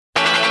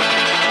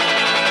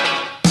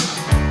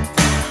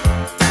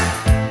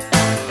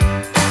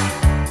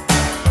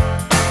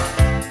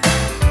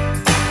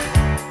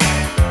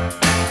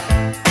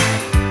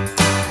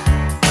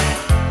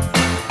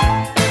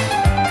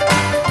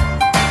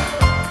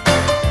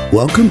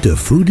Welcome to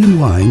Food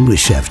and Wine with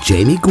Chef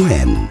Jamie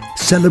Gwen.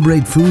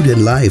 Celebrate food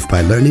and life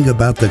by learning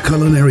about the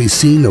culinary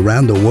scene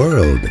around the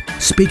world.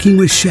 Speaking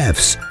with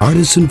chefs,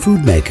 artisan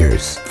food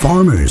makers,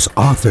 farmers,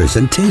 authors,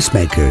 and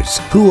tastemakers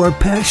who are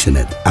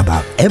passionate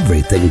about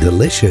everything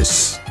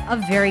delicious.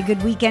 A very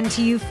good weekend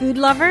to you, food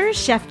lovers.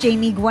 Chef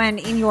Jamie Gwen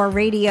in your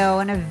radio,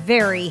 and a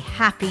very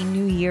happy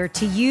new year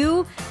to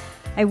you.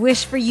 I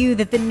wish for you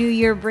that the new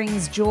year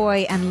brings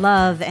joy and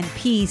love and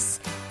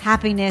peace,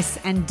 happiness,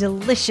 and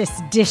delicious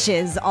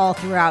dishes all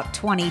throughout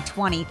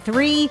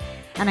 2023.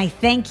 And I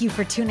thank you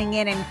for tuning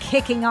in and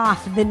kicking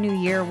off the new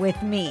year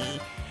with me.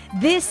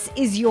 This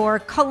is your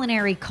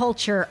culinary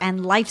culture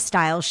and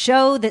lifestyle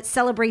show that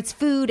celebrates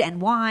food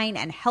and wine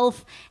and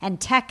health and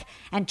tech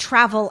and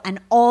travel and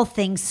all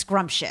things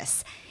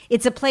scrumptious.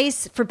 It's a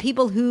place for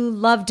people who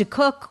love to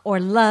cook or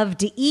love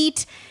to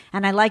eat.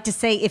 And I like to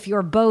say, if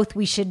you're both,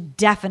 we should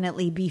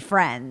definitely be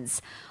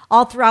friends.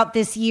 All throughout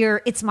this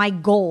year, it's my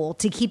goal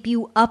to keep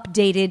you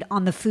updated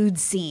on the food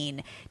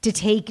scene, to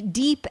take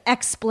deep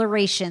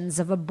explorations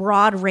of a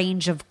broad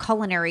range of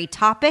culinary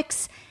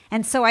topics.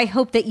 And so I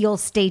hope that you'll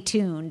stay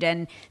tuned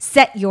and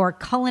set your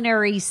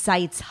culinary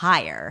sights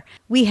higher.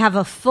 We have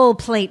a full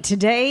plate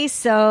today,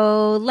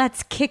 so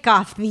let's kick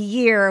off the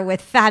year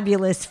with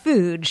fabulous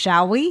food,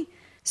 shall we?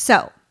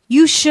 So,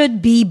 you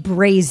should be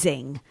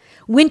braising.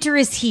 Winter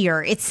is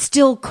here. It's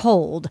still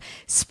cold.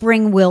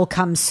 Spring will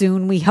come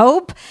soon, we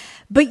hope.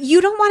 But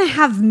you don't want to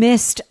have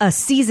missed a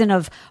season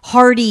of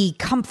hearty,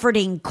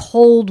 comforting,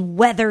 cold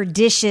weather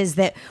dishes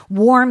that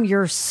warm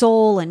your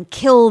soul and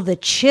kill the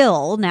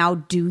chill. Now,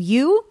 do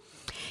you?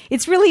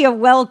 It's really a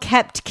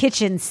well-kept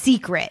kitchen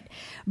secret.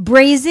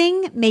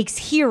 Braising makes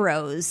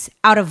heroes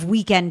out of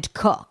weekend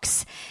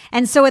cooks.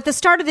 And so at the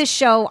start of this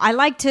show, I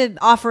like to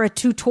offer a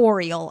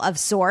tutorial of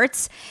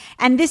sorts.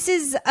 And this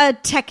is a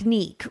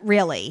technique,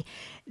 really.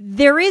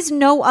 There is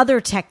no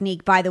other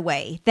technique, by the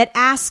way, that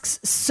asks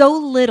so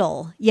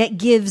little yet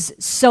gives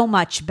so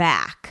much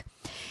back.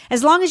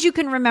 As long as you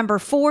can remember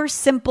 4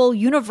 simple,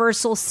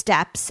 universal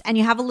steps and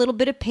you have a little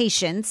bit of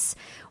patience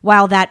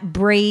while that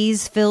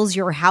braise fills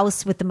your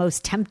house with the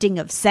most tempting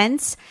of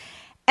scents,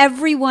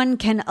 everyone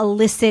can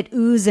elicit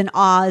oohs and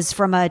ahs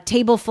from a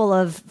table full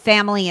of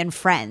family and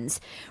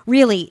friends.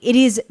 Really, it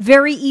is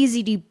very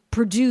easy to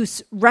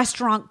produce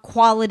restaurant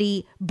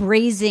quality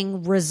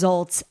braising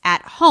results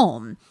at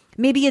home.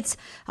 Maybe it's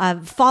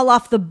fall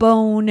off the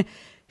bone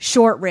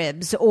short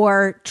ribs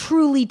or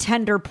truly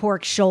tender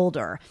pork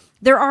shoulder.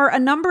 There are a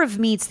number of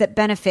meats that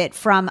benefit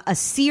from a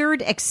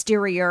seared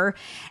exterior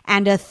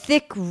and a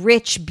thick,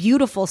 rich,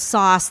 beautiful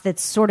sauce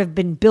that's sort of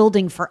been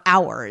building for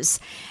hours.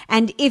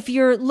 And if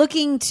you're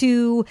looking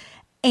to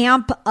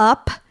amp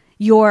up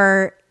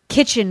your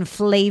kitchen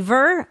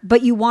flavor,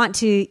 but you want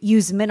to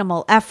use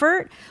minimal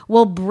effort,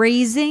 well,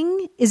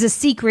 braising is a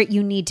secret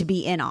you need to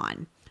be in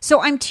on. So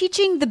I'm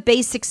teaching the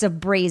basics of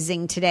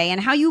braising today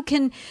and how you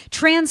can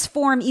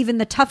transform even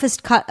the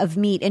toughest cut of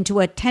meat into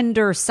a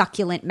tender,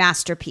 succulent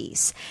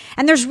masterpiece.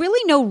 And there's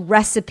really no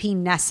recipe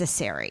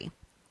necessary.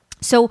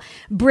 So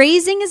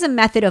braising is a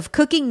method of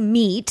cooking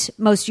meat,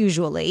 most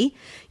usually.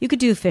 You could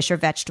do fish or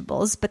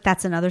vegetables, but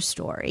that's another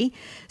story.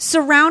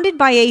 Surrounded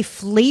by a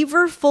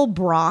flavorful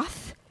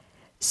broth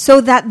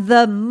so that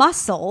the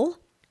muscle,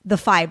 the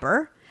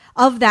fiber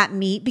of that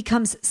meat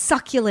becomes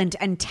succulent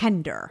and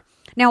tender.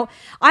 Now,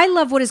 I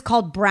love what is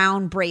called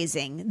brown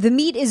braising. The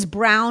meat is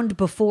browned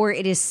before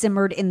it is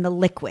simmered in the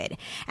liquid.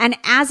 And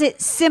as it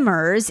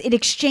simmers, it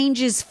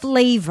exchanges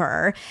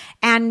flavor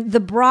and the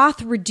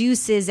broth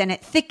reduces and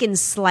it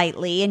thickens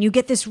slightly. And you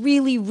get this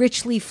really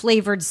richly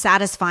flavored,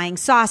 satisfying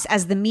sauce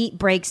as the meat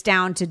breaks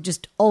down to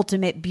just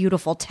ultimate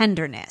beautiful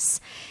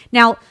tenderness.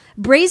 Now,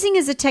 braising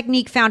is a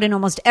technique found in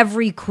almost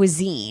every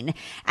cuisine,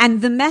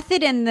 and the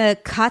method and the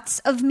cuts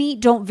of meat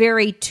don't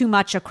vary too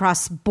much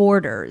across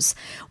borders.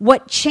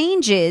 What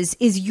changes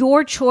is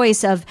your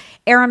choice of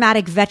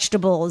aromatic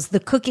vegetables,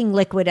 the cooking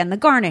liquid, and the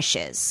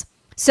garnishes.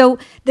 So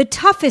the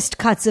toughest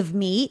cuts of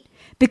meat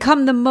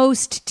become the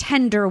most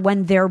tender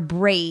when they're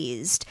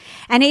braised,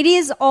 and it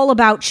is all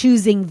about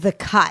choosing the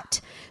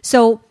cut.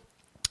 So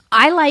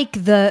I like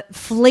the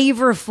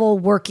flavorful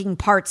working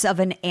parts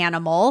of an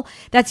animal.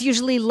 That's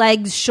usually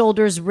legs,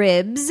 shoulders,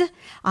 ribs.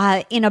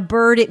 In a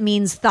bird, it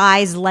means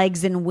thighs,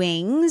 legs, and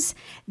wings.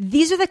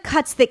 These are the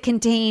cuts that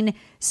contain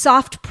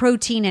soft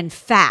protein and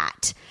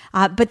fat,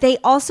 but they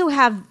also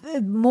have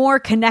more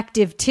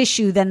connective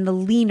tissue than the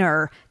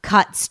leaner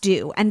cuts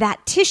do. And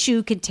that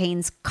tissue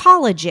contains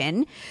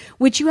collagen,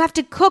 which you have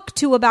to cook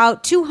to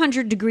about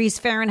 200 degrees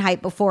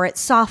Fahrenheit before it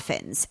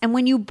softens. And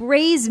when you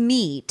braise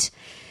meat,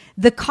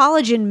 the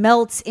collagen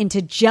melts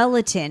into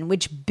gelatin,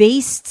 which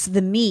bastes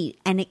the meat,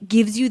 and it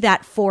gives you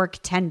that fork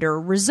tender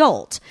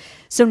result.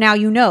 So now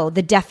you know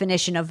the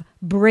definition of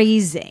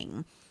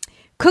braising.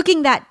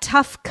 Cooking that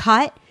tough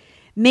cut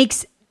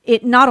makes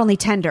it not only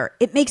tender,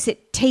 it makes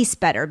it taste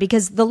better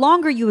because the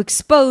longer you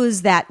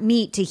expose that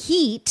meat to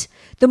heat,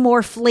 the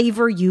more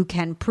flavor you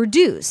can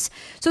produce.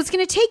 So it's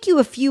going to take you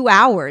a few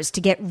hours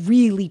to get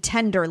really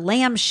tender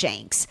lamb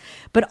shanks,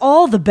 but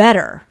all the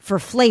better for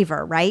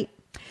flavor, right?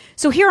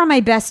 So here are my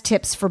best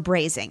tips for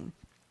braising.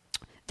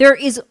 There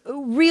is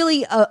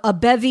really a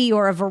bevy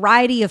or a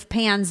variety of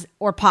pans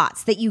or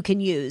pots that you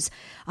can use,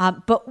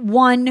 but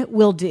one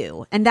will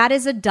do, and that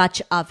is a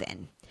Dutch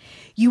oven.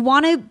 You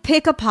want to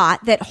pick a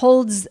pot that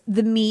holds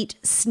the meat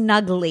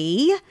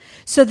snugly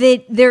so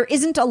that there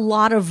isn't a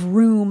lot of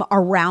room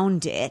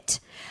around it.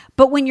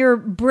 But when you're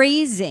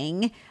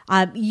braising,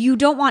 you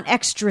don't want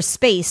extra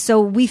space, so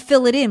we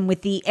fill it in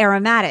with the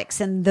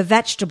aromatics and the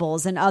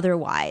vegetables and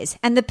otherwise.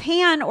 And the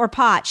pan or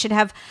pot should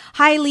have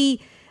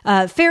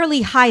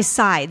fairly high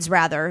sides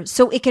rather,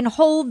 so it can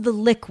hold the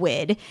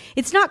liquid.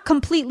 It's not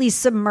completely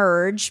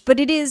submerged, but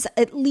it is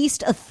at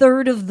least a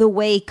third of the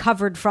way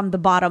covered from the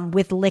bottom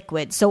with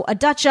liquid. So a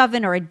Dutch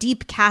oven or a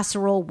deep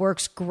casserole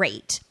works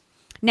great.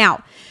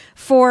 Now,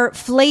 for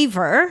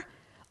flavor,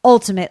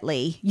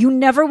 ultimately, you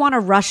never want to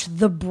rush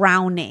the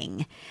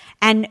browning.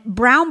 And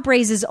brown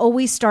braises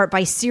always start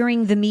by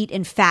searing the meat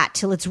in fat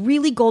till it's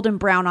really golden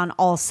brown on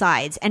all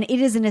sides. And it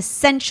is an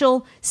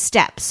essential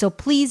step, so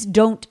please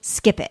don't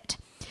skip it.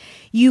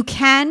 You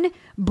can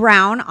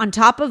brown on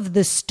top of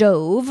the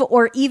stove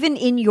or even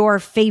in your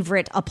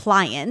favorite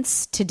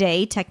appliance.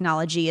 Today,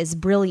 technology is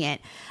brilliant.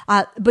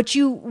 But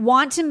you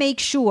want to make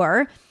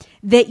sure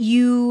that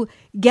you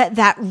get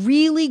that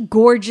really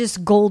gorgeous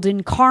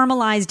golden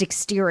caramelized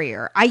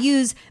exterior. I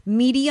use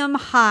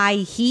medium-high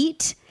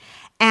heat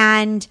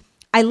and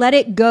I let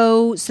it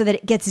go so that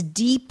it gets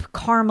deep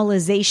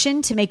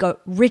caramelization to make a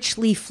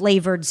richly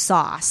flavored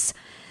sauce.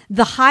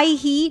 The high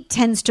heat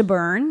tends to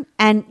burn,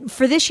 and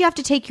for this you have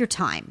to take your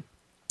time.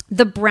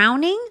 The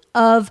browning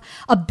of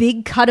a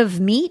big cut of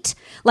meat,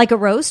 like a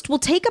roast, will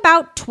take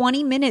about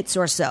 20 minutes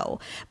or so,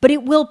 but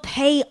it will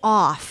pay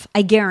off,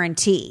 I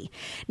guarantee.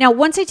 Now,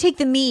 once I take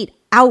the meat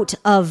out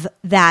of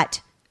that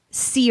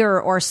sear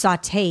or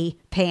saute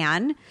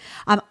pan,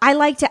 I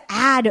like to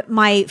add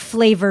my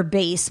flavor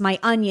base, my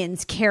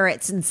onions,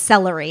 carrots, and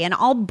celery, and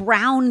I'll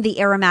brown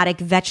the aromatic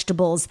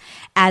vegetables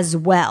as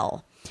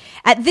well.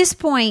 At this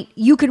point,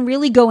 you can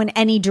really go in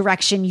any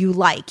direction you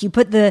like. You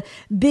put the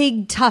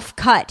big, tough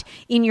cut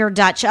in your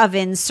Dutch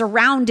oven,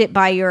 surround it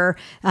by your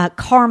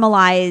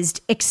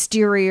caramelized,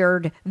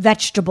 exteriored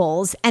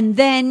vegetables, and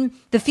then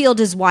the field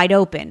is wide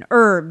open.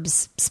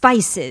 Herbs,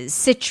 spices,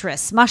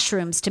 citrus,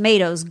 mushrooms,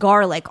 tomatoes,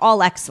 garlic,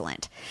 all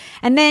excellent.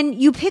 And then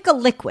you pick a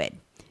liquid,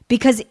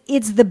 because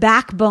it's the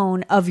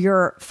backbone of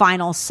your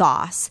final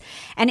sauce.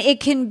 And it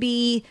can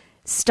be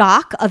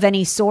stock of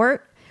any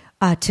sort,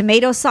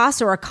 tomato sauce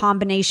or a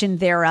combination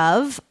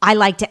thereof. I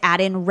like to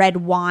add in red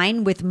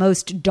wine with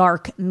most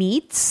dark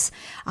meats.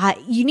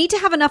 You need to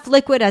have enough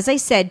liquid, as I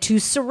said, to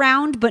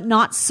surround but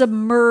not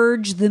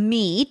submerge the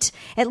meat,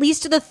 at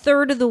least to the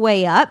third of the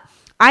way up.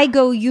 I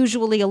go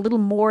usually a little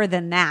more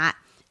than that.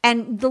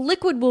 And the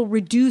liquid will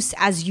reduce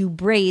as you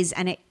braise,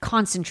 and it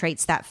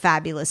concentrates that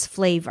fabulous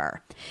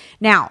flavor.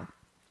 Now,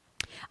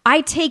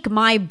 I take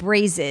my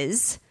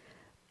braises,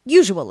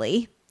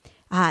 usually,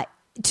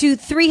 to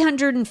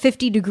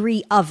 350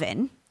 degree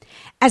oven,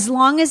 as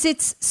long as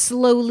it's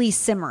slowly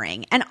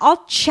simmering, and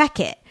I'll check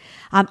it.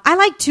 I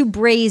like to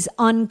braise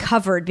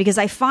uncovered because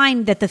I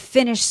find that the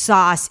finished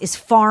sauce is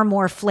far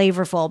more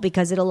flavorful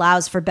because it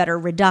allows for better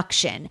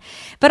reduction.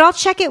 But I'll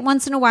check it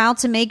once in a while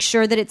to make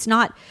sure that it's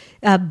not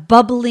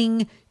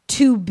bubbling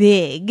too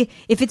big.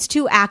 If it's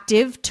too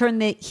active, turn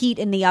the heat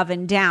in the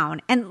oven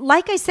down. And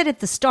like I said at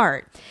the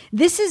start,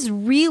 this is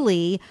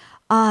really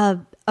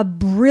a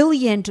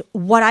brilliant,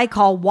 what I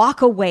call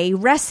walk-away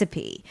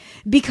recipe,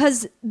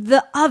 because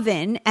the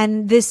oven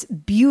and this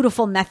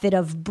beautiful method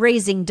of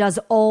braising does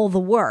all the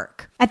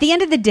work. At the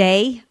end of the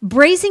day,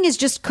 braising is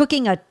just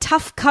cooking a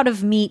tough cut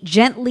of meat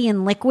gently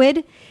in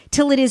liquid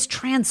till it is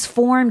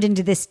transformed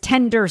into this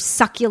tender,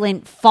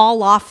 succulent,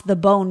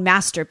 fall-off-the-bone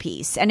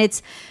masterpiece. And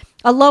it's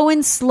a low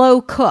and slow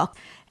cook.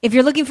 If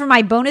you're looking for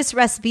my bonus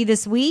recipe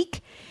this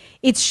week,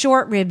 it's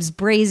short ribs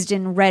braised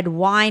in red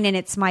wine, and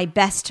it's my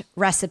best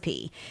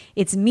recipe.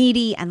 It's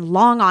meaty and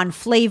long on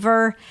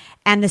flavor,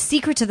 and the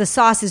secret to the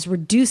sauce is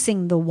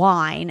reducing the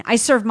wine. I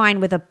serve mine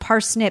with a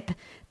parsnip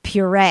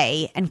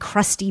puree and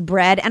crusty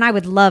bread, and I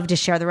would love to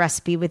share the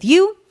recipe with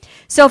you.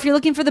 So if you're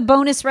looking for the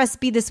bonus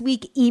recipe this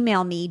week,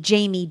 email me,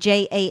 Jamie,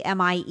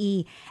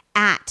 Jamie,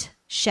 at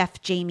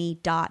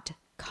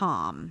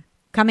chefjamie.com.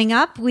 Coming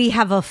up, we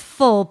have a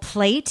full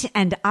plate,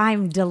 and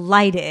I'm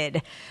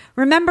delighted.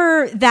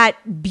 Remember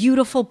that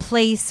beautiful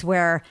place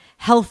where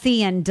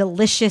healthy and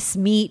delicious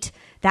meat,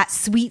 that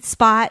sweet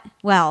spot?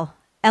 Well,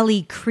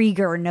 Ellie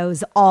Krieger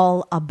knows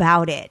all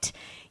about it.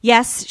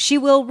 Yes, she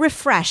will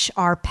refresh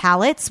our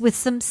palates with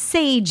some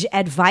sage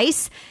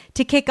advice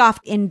to kick off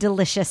in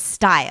delicious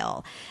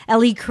style.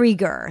 Ellie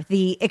Krieger,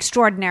 the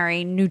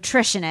extraordinary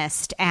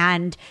nutritionist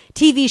and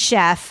TV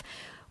chef,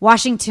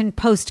 Washington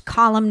Post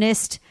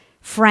columnist,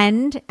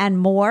 friend, and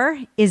more,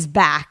 is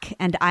back,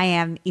 and I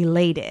am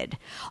elated.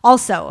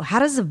 Also, how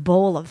does a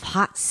bowl of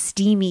hot,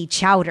 steamy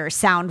chowder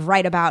sound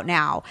right about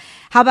now?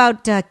 How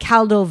about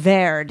caldo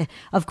verde,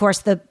 of course,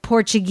 the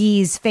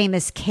Portuguese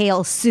famous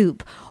kale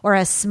soup, or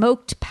a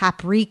smoked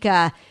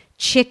paprika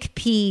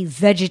chickpea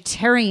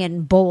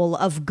vegetarian bowl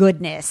of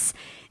goodness?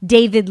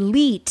 David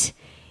Leet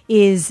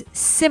is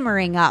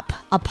simmering up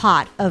a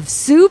pot of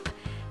soup,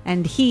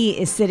 and he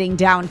is sitting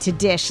down to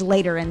dish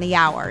later in the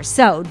hour.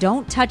 So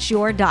don't touch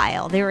your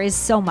dial. There is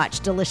so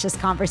much delicious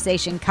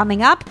conversation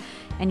coming up,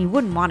 and you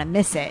wouldn't want to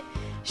miss it.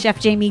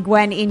 Chef Jamie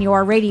Gwen in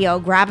your radio.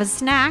 Grab a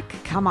snack.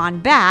 Come on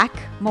back.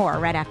 More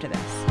right after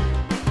this.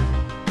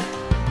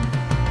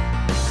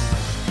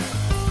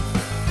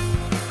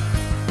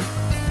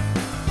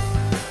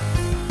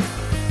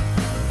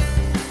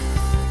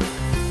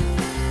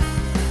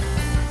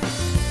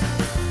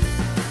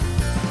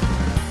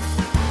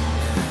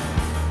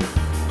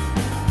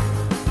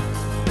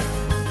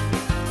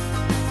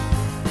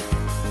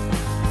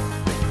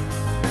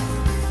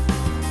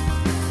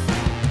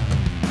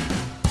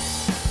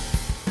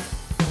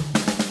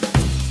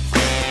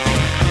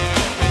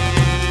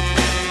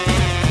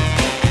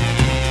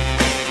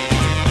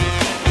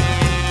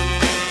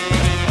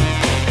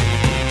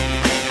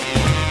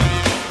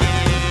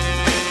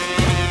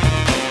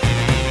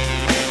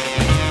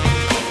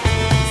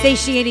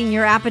 Satiating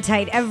your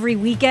appetite every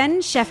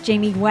weekend, Chef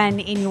Jamie Gwen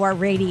in your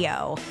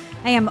radio.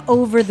 I am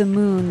over the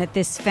moon that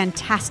this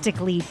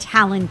fantastically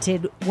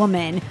talented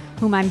woman,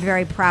 whom I'm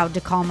very proud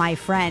to call my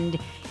friend,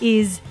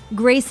 is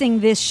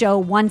gracing this show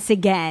once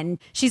again.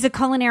 She's a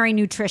culinary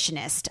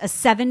nutritionist, a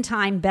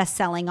 7-time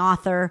best-selling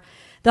author,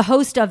 the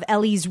host of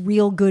Ellie's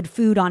Real Good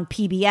Food on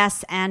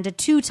PBS, and a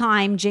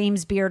 2-time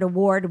James Beard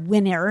Award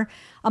winner,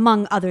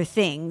 among other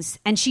things.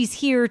 And she's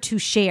here to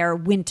share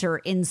winter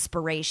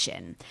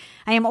inspiration.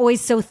 I am always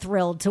so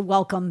thrilled to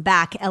welcome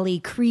back Ellie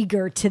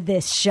Krieger to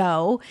this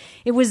show.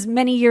 It was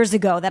many years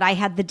ago that I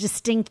had the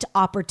distinct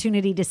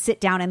opportunity to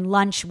sit down and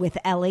lunch with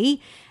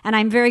Ellie, and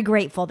I'm very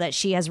grateful that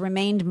she has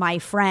remained my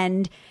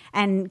friend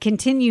and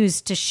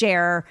continues to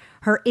share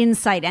her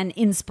insight and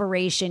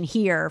inspiration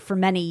here for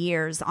many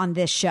years on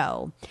this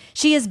show.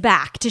 She is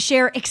back to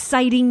share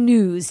exciting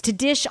news, to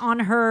dish on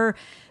her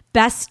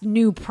best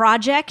new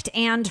project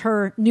and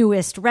her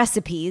newest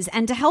recipes,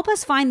 and to help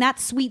us find that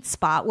sweet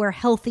spot where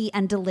healthy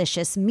and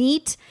delicious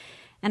meet.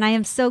 And I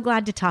am so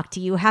glad to talk to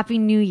you. Happy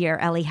New Year,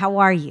 Ellie. How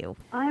are you?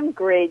 I'm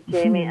great,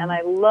 Jamie, and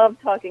I love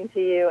talking to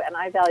you, and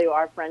I value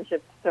our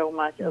friendship so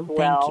much as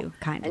well. Thank you,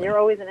 kindly. And you're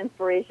always an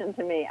inspiration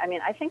to me. I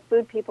mean, I think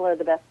food people are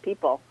the best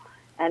people.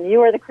 And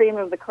you are the cream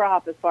of the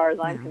crop as far as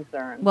I'm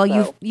concerned. Well,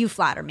 so. you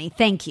flatter me.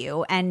 Thank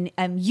you. And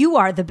you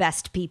are the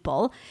best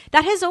people.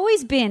 That has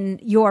always been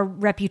your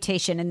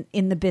reputation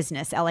in the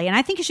business, Ellie. And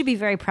I think you should be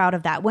very proud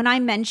of that. When I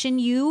mention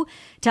you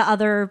to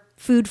other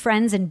food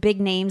friends and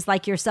big names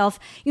like yourself,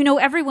 you know,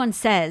 everyone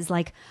says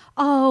like,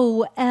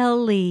 oh,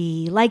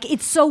 Ellie, like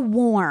it's so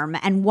warm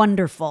and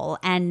wonderful.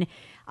 And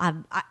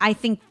I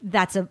think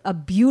that's a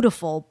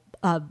beautiful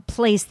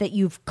place that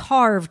you've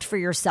carved for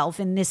yourself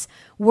in this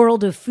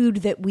world of food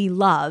that we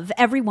love.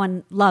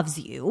 Everyone loves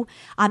you.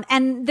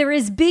 And there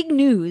is big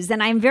news,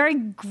 and I'm very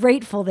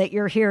grateful that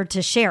you're here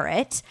to share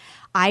it.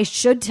 I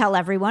should tell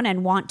everyone,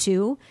 and want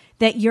to,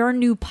 that your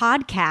new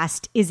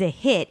podcast is a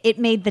hit. It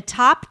made the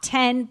top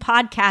 10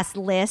 podcast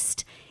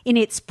list in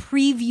its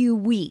preview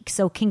week.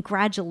 So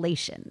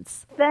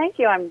congratulations. Thank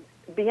you. I'm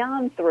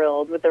beyond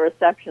thrilled with the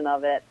reception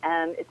of it.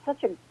 And it's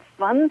such a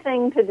fun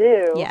thing to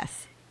do.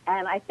 Yes.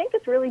 And I think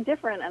it's really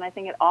different, and I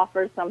think it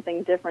offers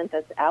something different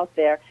that's out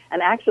there.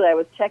 And actually, I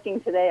was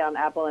checking today on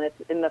Apple, and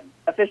it's in the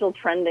official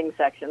trending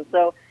section.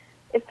 So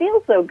it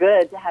feels so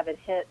good to have it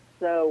hit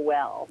so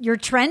well. You're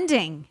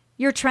trending.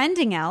 You're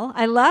trending, Elle.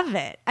 I love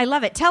it. I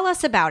love it. Tell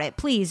us about it,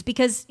 please,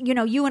 because, you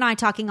know, you and I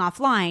talking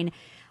offline,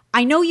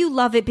 I know you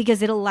love it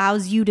because it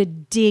allows you to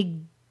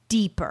dig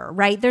deeper,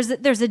 right? There's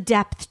a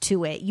depth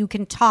to it. You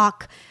can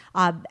talk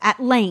at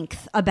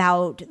length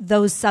about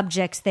those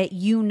subjects that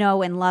you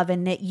know and love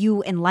and that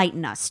you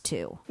enlighten us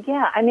to.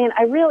 Yeah, I mean,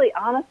 I really,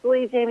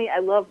 honestly, Jamie, I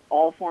love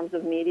all forms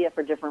of media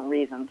for different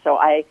reasons. So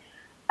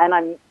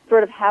I'm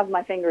sort of have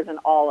my fingers in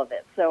all of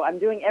it. So I'm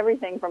doing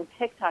everything from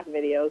TikTok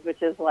videos,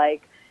 which is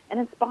like an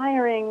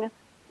inspiring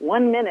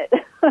 1 minute,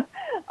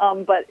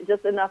 but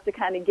just enough to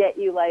kind of get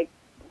you like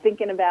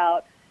thinking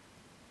about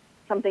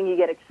something you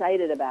get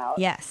excited about.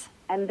 Yes.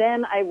 And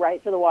then I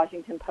write for the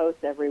Washington Post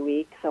every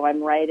week. So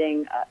I'm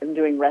I'm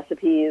doing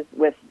recipes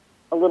with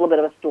a little bit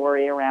of a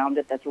story around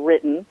it that's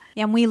written.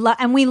 And we love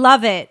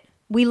it.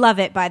 We love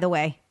it, by the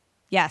way.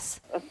 Yes.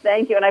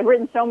 Thank you. And I've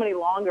written so many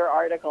longer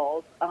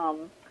articles.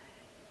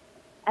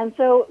 And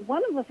so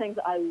one of the things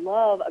I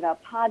love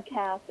about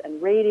podcasts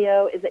and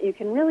radio is that you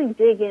can really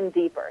dig in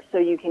deeper. So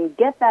you can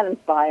get that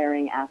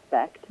inspiring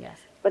aspect. Yes.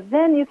 But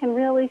then you can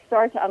really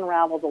start to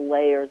unravel the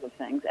layers of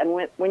things.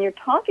 And when you're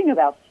talking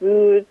about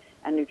food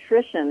and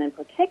nutrition, in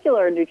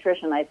particular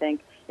nutrition, I think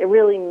it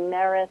really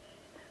merits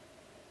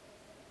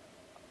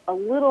a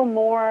little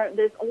more.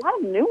 There's a lot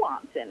of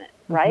nuance in it,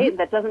 right? Mm-hmm.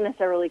 That doesn't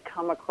necessarily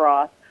come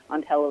across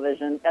on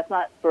television. That's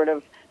not sort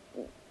of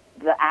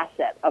the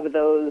asset of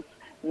those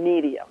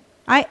mediums.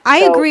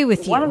 I agree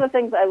with you. One of the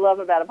things I love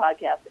about a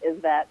podcast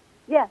is that,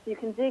 yes, you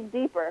can dig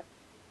deeper,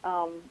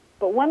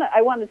 but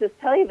I want to just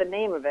tell you the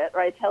name of it,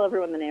 or I tell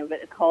everyone the name of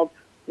it. It's called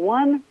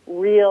One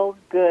Real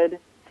Good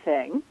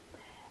Thing.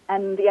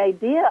 And the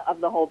idea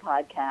of the whole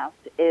podcast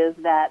is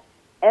that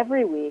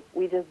every week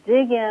we just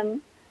dig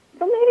in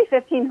for maybe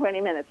 15,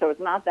 20 minutes, so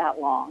it's not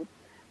that long,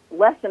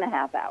 less than a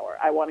half hour.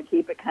 I want to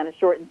keep it kind of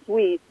short and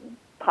sweet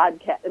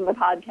in the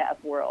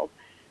podcast world.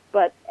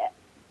 But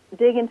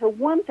dig into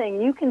one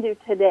thing you can do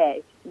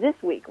today, this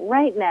week,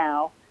 right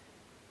now,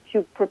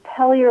 to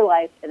propel your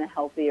life in a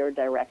healthier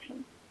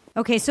direction.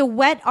 Okay, so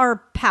whet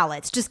our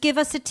palates. Just give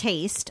us a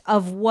taste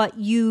of what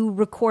you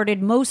recorded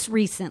most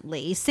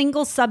recently.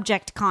 Single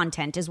subject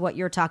content is what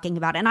you're talking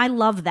about. And I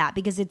love that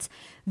because it's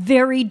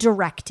very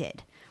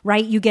directed,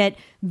 right? You get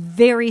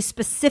very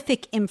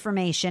specific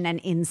information and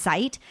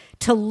insight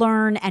to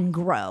learn and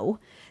grow.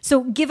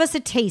 So give us a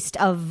taste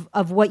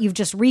of what you've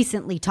just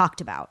recently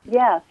talked about.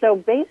 Yeah, so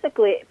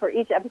basically for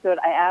each episode,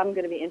 I am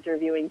going to be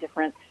interviewing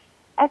different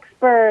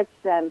experts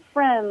and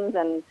friends,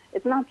 and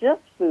it's not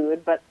just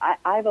food, but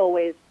I've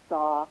always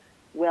saw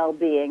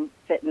well-being,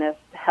 fitness,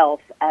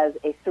 health as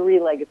a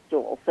three-legged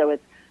stool. So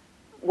it's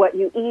what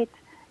you eat,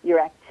 your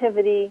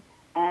activity,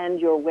 and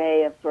your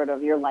way of sort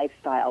of your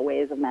lifestyle,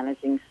 ways of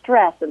managing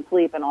stress and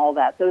sleep and all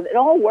that. So it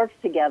all works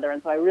together,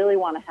 and so I really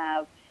want to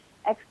have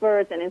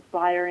experts and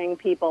inspiring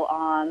people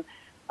on,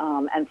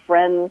 and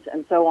friends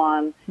and so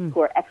on who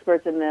are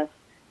experts in this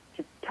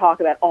to talk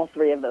about all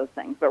three of those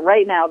things. But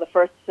right now, the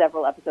first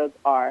several episodes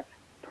are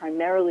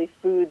primarily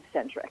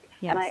food-centric.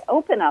 Yes. And I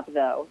open up,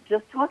 though,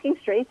 just talking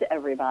straight to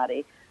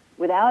everybody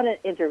without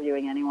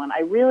interviewing anyone.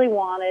 I really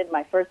wanted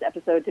my first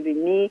episode to be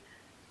me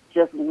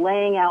just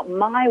laying out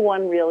my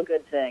one real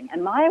good thing.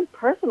 And my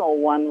personal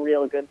one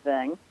real good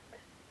thing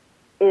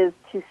is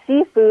to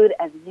see food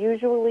as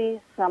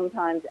usually,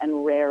 sometimes,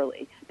 and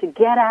rarely. To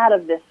get out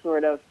of this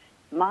sort of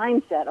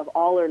mindset of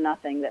all or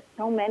nothing that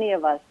so many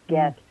of us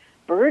get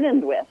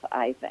burdened with,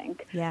 I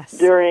think, Yes.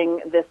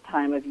 during this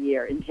time of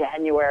year. In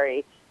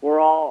January, we're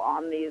all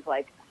on these,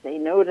 like, say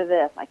no to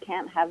this, I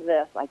can't have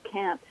this, I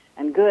can't,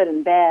 and good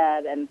and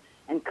bad, and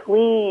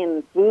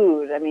clean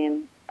food. I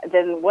mean,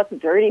 then what's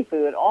dirty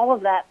food? All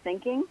of that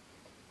thinking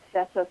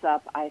sets us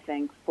up, I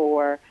think,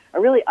 for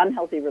a really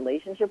unhealthy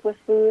relationship with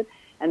food,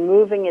 and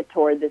moving it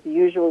toward this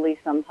usually,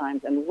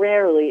 sometimes, and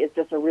rarely is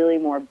just a really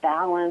more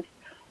balanced,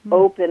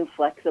 open,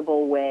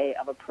 flexible way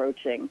of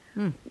approaching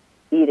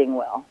eating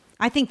well.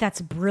 I think that's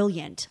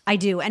brilliant. I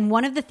do. And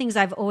one of the things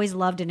I've always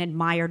loved and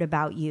admired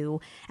about you,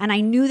 and I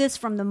knew this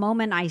from the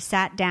moment I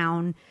sat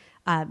down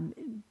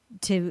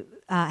to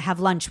have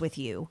lunch with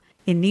you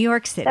in New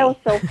York City. That was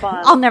so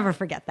fun. I'll never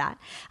forget that.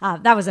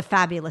 That was a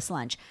fabulous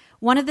lunch.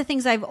 One of the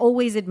things I've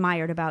always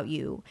admired about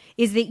you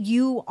is that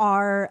you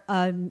are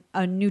a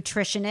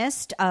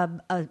nutritionist,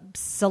 a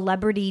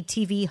celebrity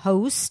TV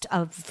host,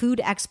 a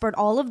food expert,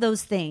 all of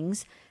those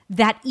things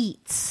that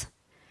eats.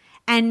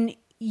 And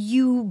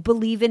you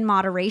believe in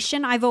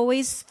moderation, I've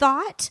always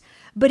thought,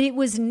 but it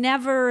was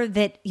never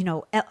that,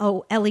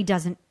 Ellie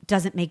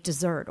doesn't make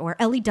dessert, or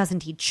Ellie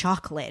doesn't eat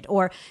chocolate,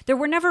 or there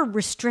were never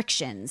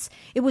restrictions.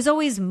 It was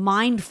always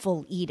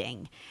mindful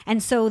eating.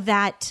 And so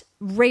that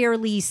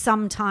rarely,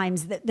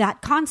 sometimes,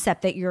 that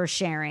concept that you're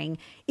sharing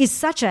is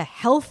such a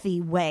healthy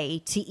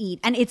way to eat.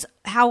 And it's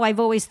how I've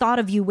always thought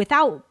of you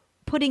without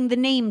putting the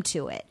name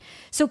to it.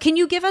 So can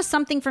you give us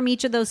something from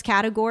each of those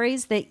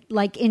categories that,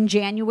 like in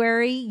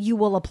January, you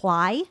will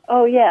apply?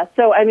 Oh, yeah.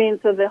 So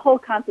the whole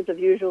concept of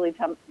usually,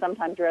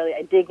 sometimes, rarely,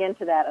 I dig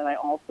into that, and I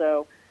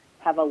also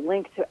have a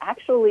link to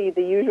actually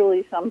the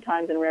usually,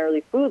 sometimes, and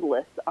rarely food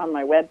lists on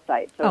my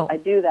website. So I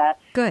do that.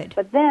 Good.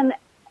 But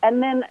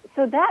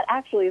so that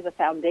actually is a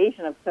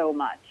foundation of so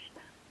much.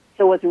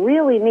 So what's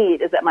really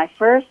neat is that my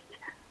first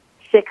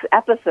 6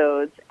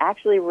 episodes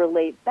actually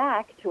relate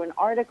back to an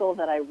article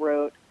that I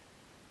wrote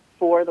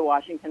for the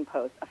Washington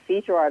Post, a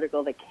feature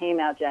article that came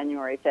out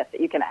January 5th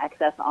that you can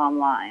access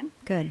online.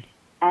 Good.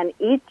 And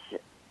each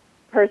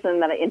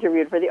person that I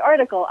interviewed for the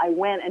article, I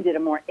went and did a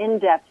more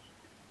in-depth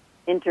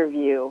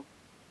interview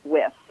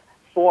with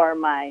for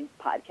my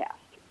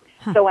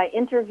podcast. So I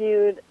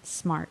interviewed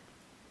Smart.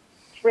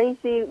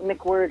 Tracy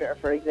McWhirter,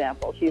 for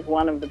example. She's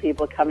one of the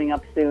people coming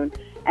up soon,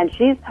 and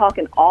she's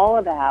talking all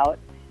about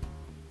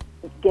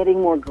getting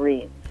more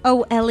greens.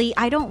 Oh, Ellie,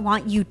 I don't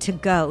want you to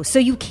go, so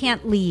you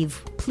can't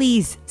leave.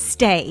 Please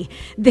stay.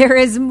 There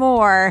is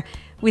more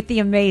with the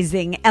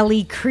amazing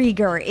Ellie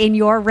Krieger in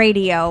your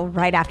radio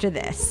right after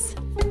this.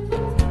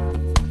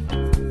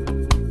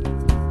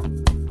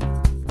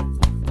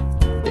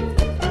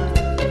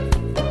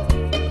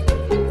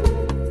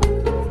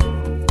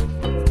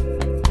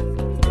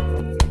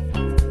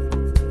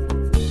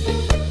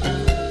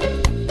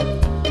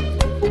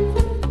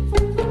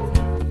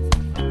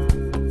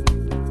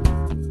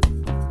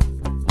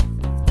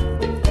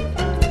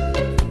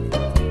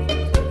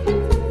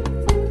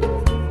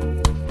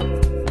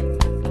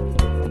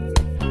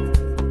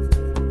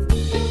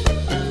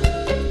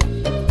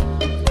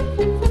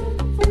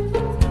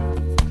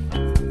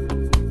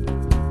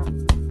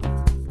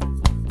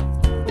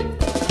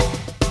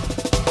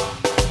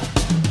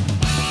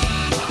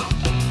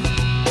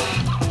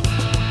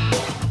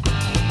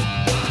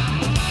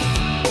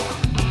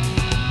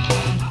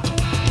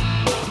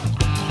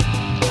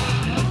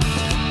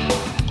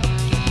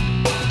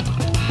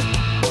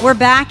 We're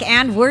back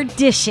and we're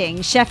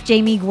dishing Chef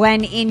Jamie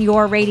Gwen in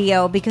your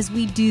radio because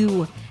we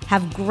do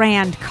have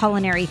grand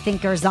culinary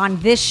thinkers on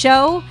this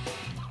show.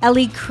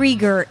 Ellie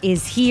Krieger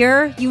is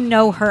here. You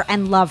know her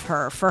and love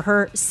her for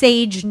her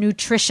sage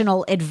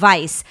nutritional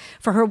advice,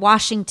 for her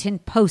Washington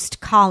Post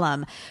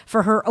column,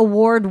 for her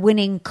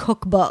award-winning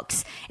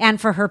cookbooks, and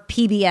for her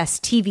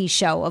PBS TV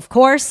show, of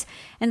course.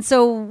 And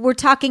so we're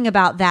talking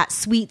about that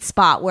sweet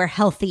spot where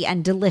healthy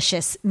and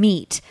delicious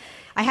meet.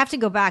 I have to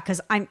go back because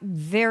I'm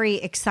very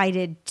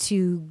excited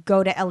to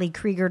go to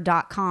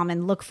elliekrieger.com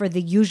and look for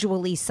the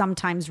usually,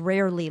 sometimes,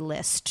 rarely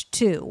list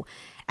too,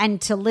 and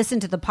to listen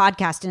to the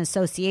podcast in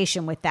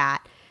association with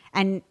that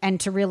and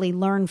to really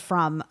learn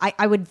from.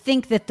 I would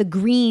think that the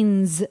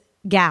greens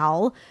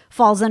gal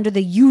falls under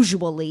the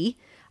usually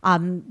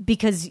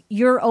because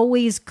you're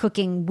always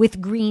cooking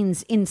with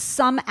greens in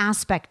some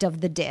aspect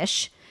of the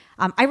dish.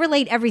 I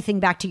relate everything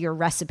back to your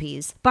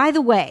recipes. By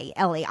the way,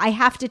 Ellie, I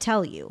have to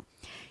tell you,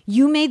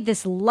 you made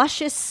this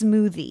luscious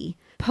smoothie,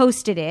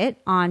 posted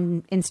it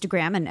on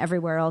Instagram and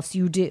everywhere else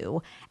you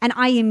do, and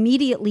I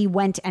immediately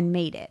went and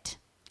made it.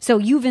 So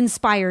you've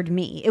inspired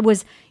me. It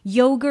was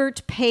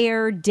yogurt,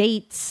 pear,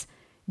 dates,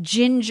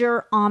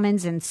 ginger,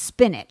 almonds, and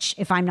spinach,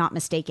 if I'm not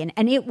mistaken.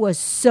 And it was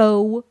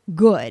so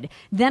good.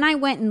 Then I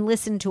went and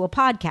listened to a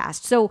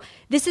podcast. So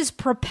this is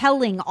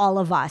propelling all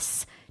of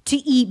us to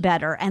eat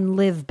better and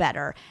live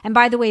better. And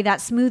by the way, that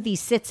smoothie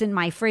sits in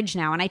my fridge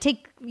now, and I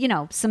take,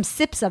 some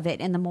sips of it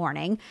in the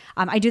morning.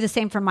 I do the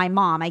same for my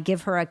mom. I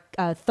give her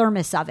a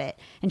thermos of it,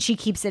 and she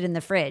keeps it in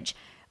the fridge.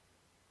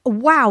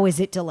 Wow, is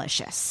it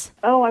delicious?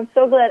 Oh, I'm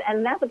so glad.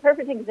 And that's a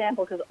perfect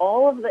example because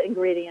all of the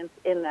ingredients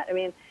in that,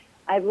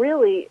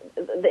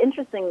 the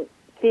interesting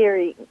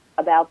theory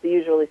about the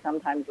usually,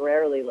 sometimes,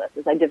 rarely list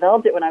is I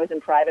developed it when I was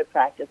in private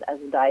practice as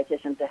a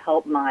dietitian to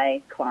help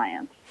my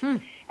clients.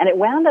 And it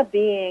wound up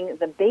being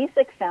the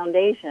basic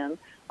foundation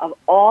of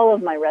all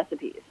of my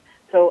recipes.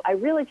 So I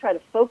really try to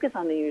focus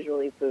on the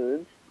usually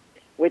foods,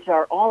 which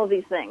are all of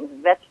these things: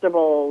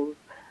 vegetables,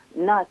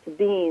 nuts,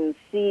 beans,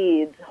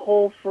 seeds,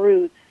 whole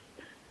fruits,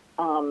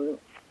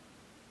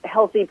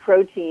 healthy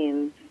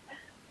proteins,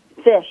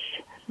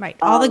 fish. Right,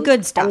 all the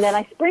good stuff. And then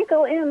I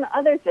sprinkle in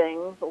other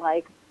things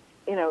like,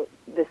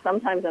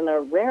 sometimes in the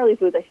rarely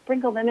foods, I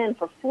sprinkle them in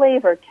for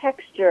flavor,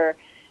 texture.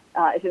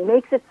 If it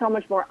makes it so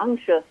much more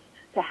unctuous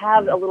to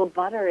have a little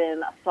butter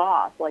in a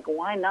sauce, like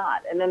why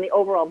not? And then the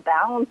overall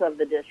balance of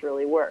the dish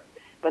really works.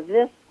 But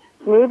this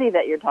smoothie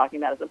that you're talking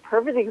about is a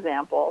perfect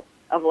example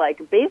of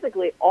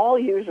basically all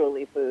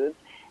usually foods.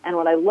 And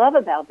what I love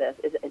about this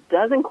is it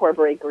does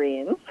incorporate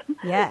greens.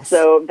 Yes.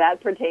 So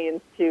that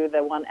pertains to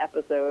the one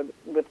episode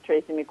with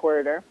Tracy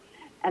McWhirter.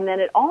 And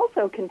then it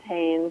also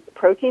contains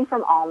protein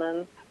from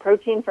almonds,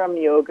 protein from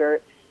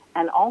yogurt,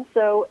 and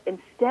also,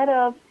 instead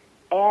of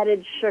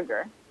added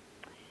sugar,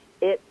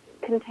 it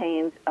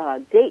contains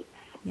dates.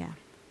 Yeah.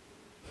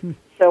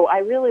 So I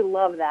really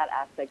love that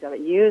aspect of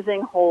it,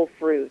 using whole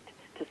fruit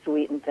to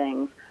sweeten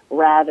things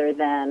rather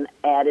than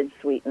added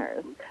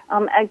sweeteners.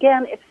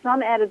 Again, if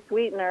some added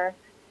sweetener,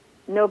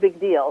 no big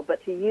deal,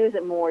 but to use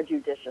it more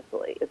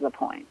judiciously is the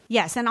point.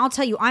 Yes, and I'll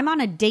tell you, I'm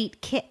on a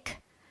date kick.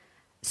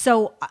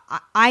 So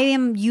I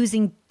am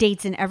using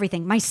dates in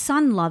everything. My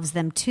son loves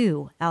them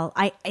too.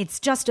 It's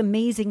just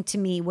amazing to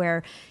me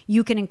where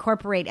you can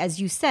incorporate,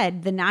 as you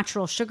said, the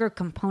natural sugar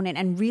component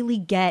and really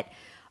get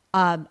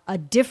a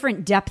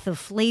different depth of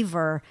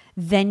flavor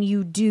than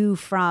you do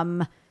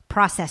from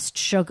processed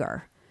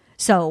sugar.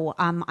 So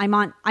I'm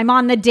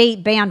on the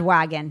date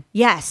bandwagon.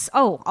 Yes.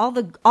 Oh, all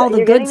the good stuff.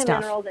 You're getting the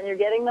minerals and you're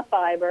getting the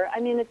fiber.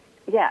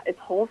 It's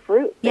whole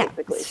fruit,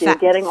 basically. Yeah, so you're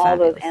getting all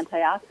fabulous. those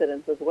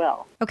antioxidants as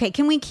well. Okay,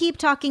 can we keep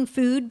talking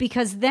food?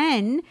 Because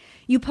then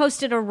you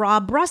posted a raw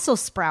Brussels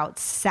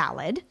sprouts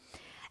salad,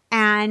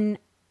 and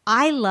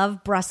I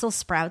love Brussels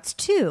sprouts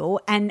too,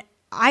 and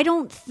I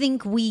don't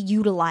think we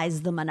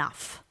utilize them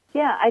enough.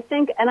 Yeah, I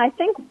think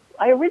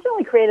I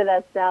originally created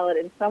that salad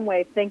in some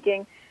way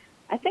thinking,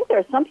 I think there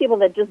are some people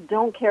that just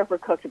don't care for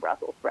cooked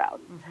Brussels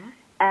sprouts. Mm-hmm.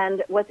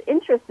 And what's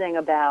interesting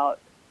about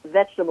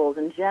vegetables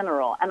in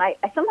general, and I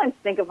sometimes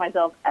think of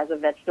myself as a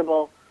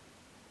vegetable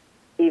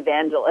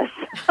evangelist.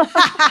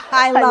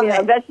 I love it.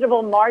 A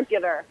vegetable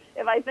marketer.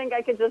 If I think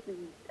I could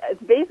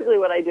it's basically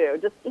what I do.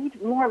 Just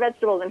eat more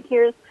vegetables, and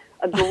here's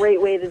a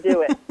great way to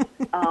do it.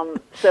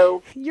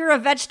 So you're a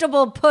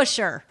vegetable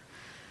pusher.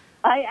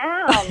 I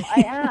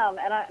am,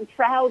 and I'm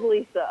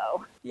proudly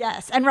so.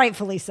 Yes, and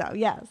rightfully so,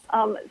 yes.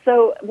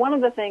 So one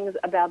of the things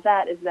about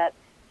that is that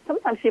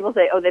sometimes people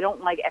say, they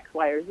don't like X,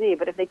 Y, or Z,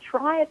 but if they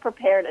try it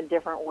prepared a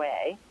different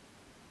way,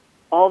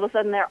 all of a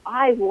sudden their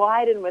eyes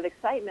widen with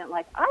excitement,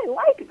 like, I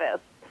like this.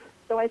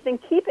 So I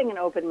think keeping an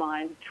open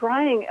mind,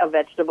 trying a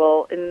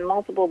vegetable in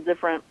multiple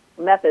different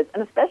methods,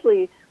 and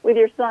especially with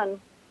your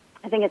son,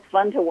 I think it's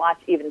fun to watch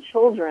even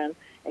children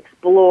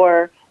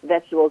explore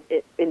vegetables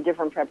in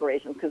different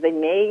preparations because they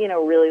may,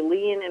 really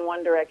lean in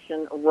one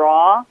direction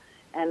raw.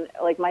 And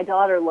like my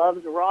daughter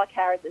loves raw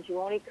carrots and she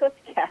won't eat cooked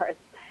carrots.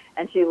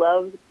 And she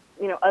loves,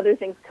 other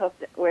things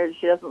cooked where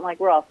she doesn't like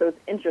raw. So it's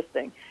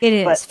interesting. It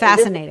is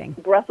fascinating.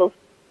 Brussels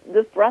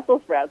this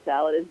Brussels sprout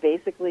salad is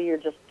basically you're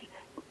just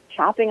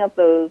chopping up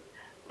those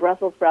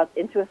Brussels sprouts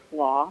into a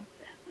slaw.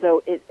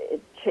 So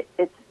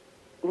it's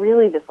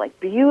really this like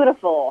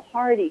beautiful,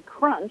 hearty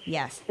crunch,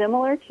 yes,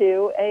 similar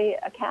to a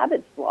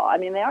cabbage slaw. I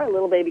mean, they are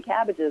little baby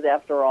cabbages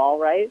after all,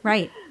 right?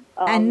 Right.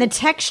 And the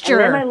texture.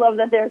 And then I love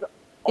that there's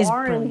is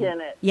orange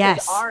brilliant. in it.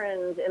 Yes. The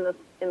orange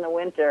in the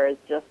winter is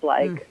just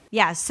like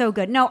yeah, so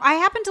good. No, I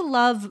happen to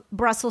love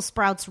Brussels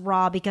sprouts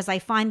raw because I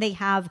find they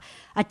have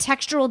a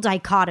textural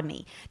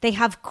dichotomy. They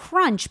have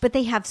crunch, but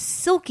they have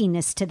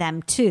silkiness to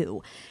them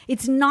too.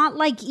 It's not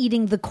like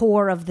eating the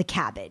core of the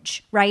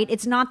cabbage, right?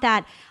 It's not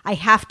that I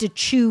have to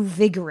chew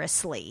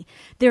vigorously.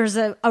 There's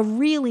a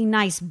really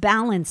nice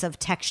balance of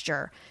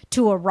texture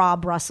to a raw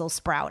Brussels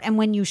sprout. And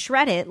when you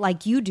shred it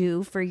like you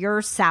do for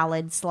your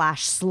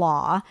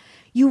salad/slaw,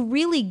 you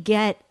really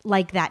get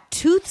like that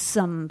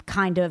toothsome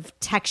kind of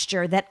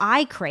texture that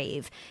I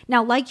crave.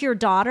 Now, like your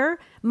daughter,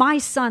 my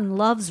son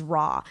loves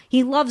raw.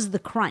 He loves the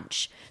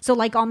crunch. So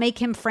like I'll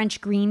make him French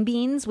green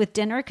beans with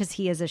dinner because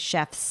he is a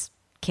chef's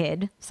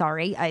kid.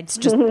 Sorry. It's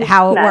just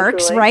how it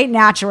works, right?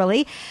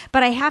 Naturally.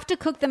 But I have to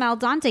cook them al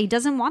dente. He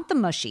doesn't want the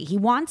mushy. He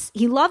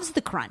loves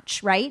the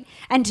crunch, right?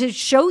 And to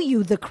show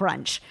you the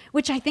crunch,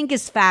 which I think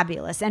is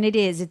fabulous. And it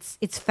is.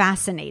 It's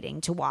fascinating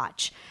to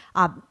watch.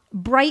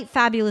 Bright,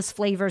 fabulous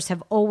flavors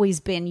have always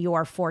been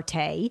your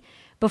forte.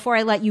 Before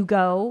I let you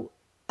go,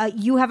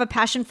 you have a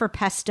passion for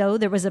pesto.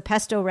 There was a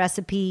pesto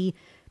recipe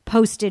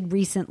posted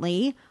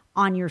recently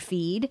on your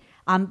feed,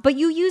 but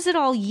you use it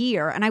all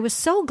year, and I was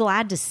so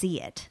glad to see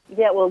it.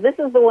 Yeah, well, this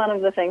is one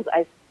of the things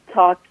I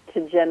talked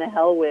to Jenna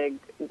Helwig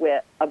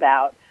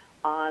about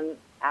on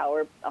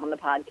the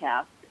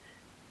podcast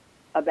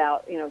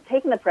about,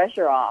 taking the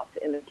pressure off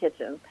in the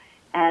kitchen.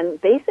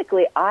 And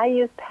basically, I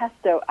use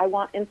pesto. I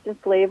want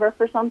instant flavor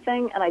for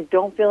something, and I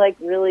don't feel like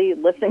really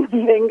lifting a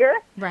finger.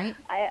 Right.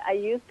 I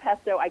use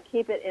pesto. I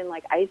keep it in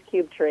like ice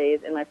cube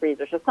trays in my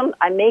freezer. So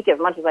I make as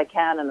much as I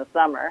can in the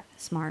summer.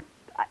 Smart.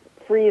 I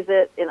freeze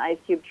it in ice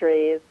cube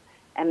trays,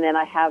 and then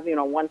I have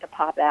one to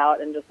pop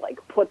out and just like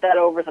put that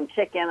over some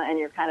chicken, and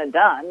you're kind of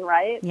done,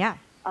 right? Yeah.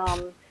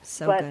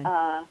 Good.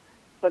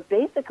 But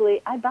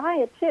basically, I buy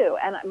it too.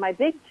 And my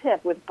big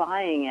tip with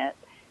buying it,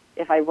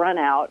 if I run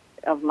out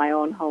of my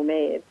own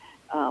homemade,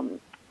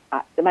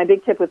 my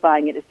big tip with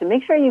buying it is to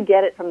make sure you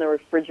get it from the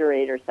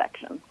refrigerator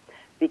section,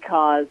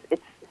 because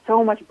it's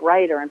so much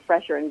brighter and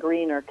fresher and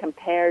greener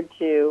compared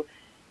to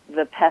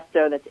the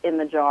pesto that's in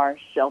the jar,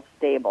 shelf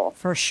stable.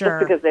 For sure.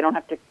 Just because they don't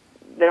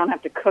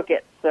have to cook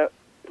it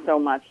so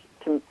much.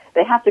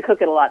 They have to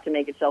cook it a lot to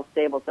make it shelf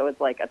stable, so it's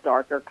like a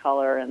darker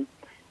color, and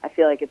I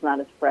feel like it's not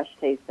as fresh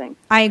tasting.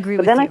 I agree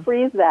with you. you. But then I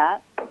freeze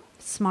that.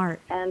 Smart.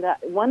 And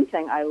one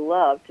thing I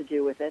love to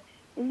do with it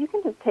is you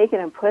can just take it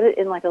and put it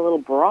in like a little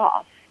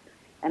broth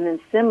and then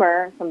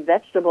simmer some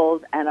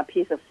vegetables and a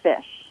piece of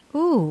fish.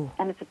 Ooh.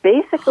 And it's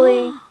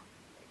basically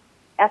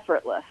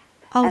effortless.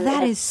 Oh, and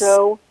that it has is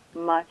so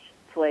much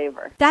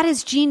flavor. That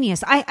is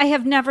genius. I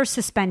have never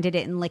suspended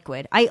it in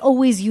liquid. I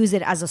always use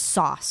it as a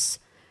sauce.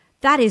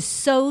 That is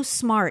so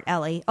smart,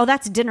 Ellie. Oh,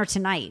 that's dinner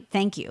tonight.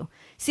 Thank you.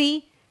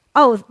 See?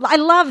 Oh, I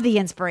love the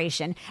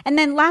inspiration. And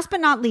then last but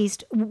not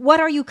least, what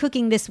are you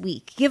cooking this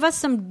week? Give us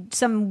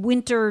some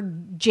winter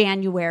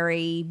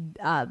January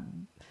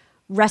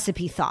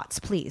recipe thoughts,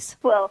 please.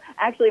 Well,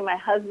 actually, my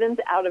husband's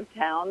out of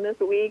town this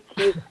week.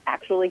 He's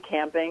actually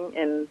camping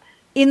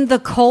in the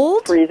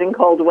cold? Freezing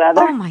cold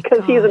weather. Oh, my gosh.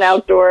 Because he's an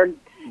outdoor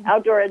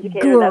educator.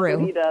 Guru. That's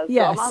what he does.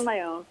 Yes. So I'm on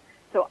my own.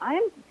 So I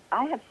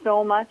have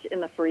so much in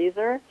the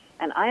freezer,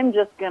 and I'm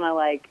just going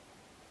to,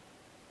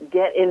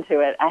 get into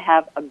it. I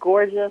have a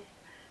gorgeous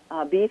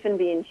beef and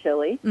bean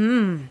chili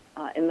in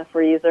the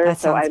freezer. That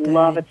so I sounds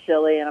love a good.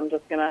 chili, and I'm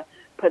just going to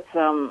put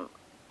some,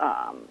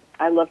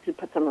 I love to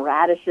put some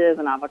radishes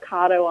and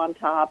avocado on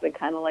top and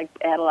kind of like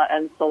add a lot,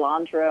 and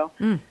cilantro.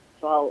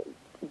 So I'll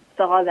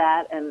thaw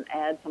that and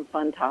add some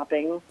fun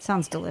toppings.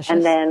 Sounds delicious.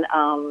 And then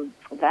I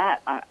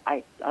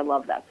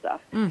love that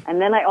stuff.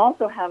 And then I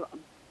also have a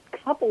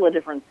couple of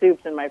different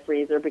soups in my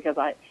freezer because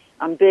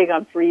I'm big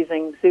on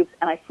freezing soups,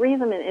 and I freeze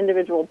them in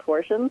individual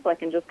portions so I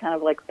can just kind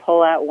of like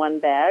pull out one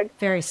bag.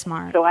 Very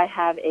smart. So I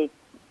have a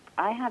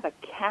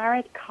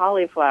carrot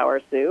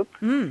cauliflower soup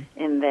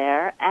in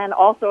there, and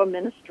also a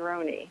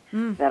minestrone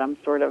that I'm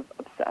sort of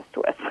obsessed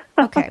with.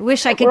 Okay,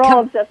 wish I could We're come.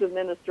 all obsessed with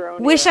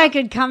minestrone. Wish I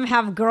could come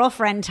have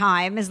girlfriend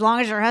time as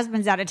long as your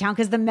husband's out of town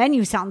because the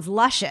menu sounds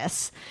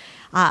luscious.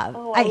 I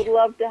would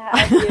love to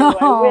have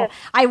you.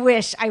 I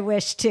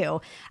wish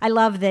too. I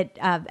love that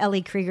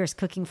Ellie Krieger's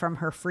cooking from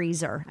her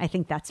freezer. I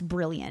think that's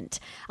brilliant.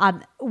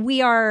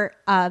 We are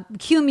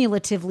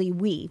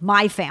cumulatively,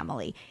 my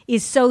family,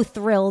 is so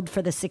thrilled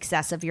for the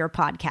success of your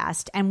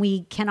podcast, and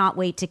we cannot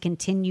wait to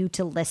continue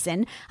to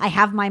listen. I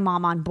have my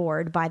mom on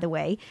board, by the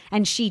way,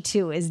 and she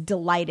too is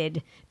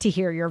delighted to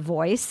hear your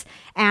voice,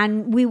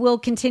 and we will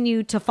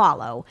continue to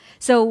follow.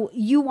 So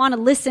you want to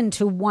listen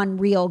to One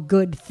Real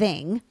Good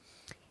Thing.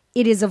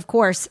 It is, of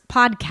course,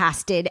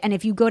 podcasted. And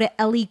if you go to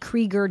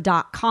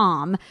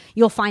elliekrieger.com,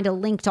 you'll find a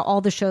link to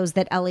all the shows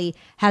that Ellie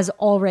has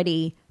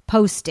already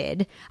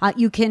posted.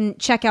 You can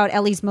check out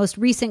Ellie's most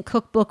recent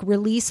cookbook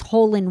release,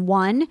 Hole in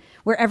One,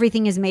 where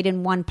everything is made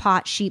in one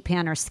pot, sheet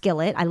pan, or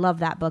skillet. I love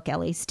that book,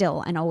 Ellie,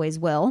 still and always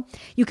will.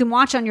 You can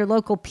watch on your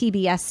local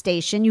PBS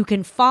station. You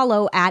can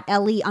follow at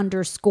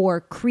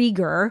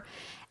Ellie_Krieger.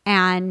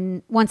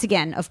 And once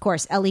again, of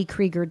course,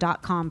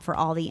 EllieKrieger.com for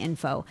all the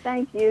info.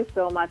 Thank you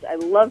so much. I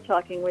love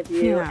talking with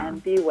you,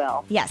 and be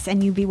well. Yes,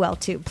 and you be well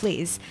too,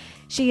 please.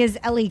 She is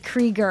Ellie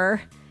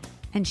Krieger,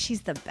 and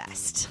she's the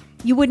best.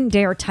 You wouldn't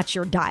dare touch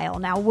your dial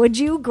now, would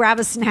you? Grab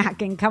a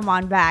snack and come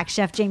on back.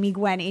 Chef Jamie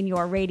Gwen in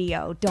your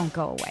radio. Don't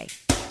go away.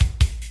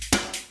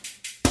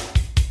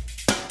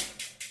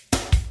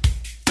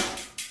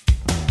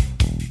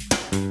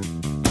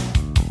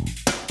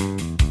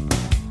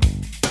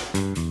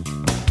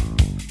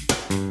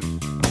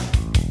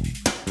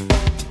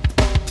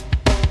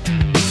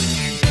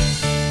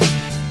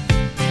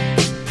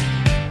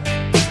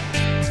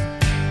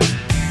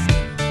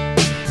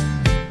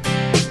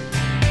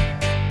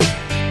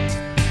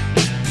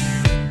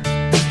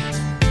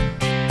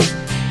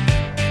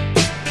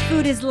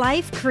 Is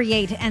life,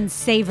 create and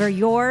savor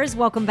yours.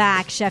 Welcome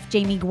back, Chef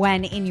Jamie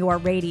Gwen in your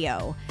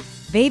radio.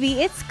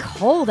 Baby, it's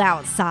cold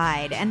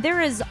outside, and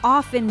there is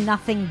often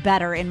nothing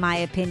better, in my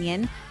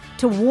opinion,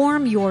 to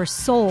warm your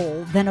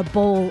soul than a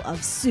bowl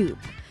of soup.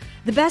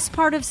 The best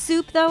part of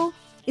soup, though,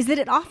 is that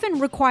it often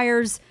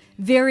requires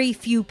very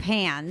few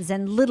pans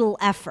and little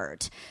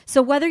effort.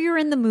 So whether you're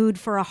in the mood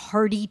for a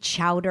hearty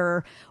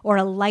chowder or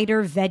a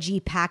lighter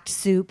veggie-packed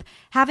soup,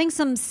 having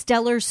some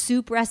stellar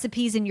soup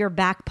recipes in your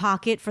back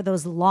pocket for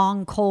those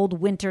long, cold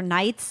winter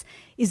nights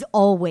is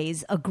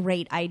always a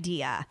great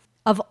idea.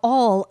 Of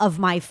all of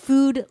my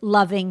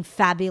food-loving,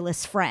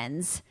 fabulous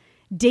friends,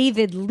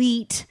 David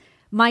Leite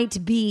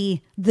might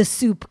be the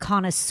soup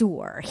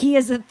connoisseur. He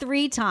is a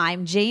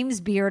 3-time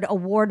James Beard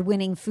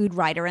award-winning food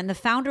writer and the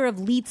founder of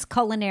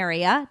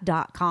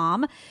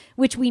LeitesCulinaria.com,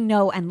 which we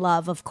know and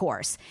love, of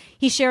course.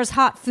 He shares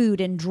hot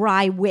food and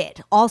dry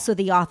wit, also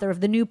the author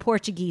of The New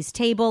Portuguese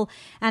Table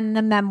and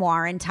the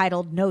memoir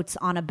entitled Notes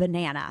on a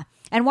Banana.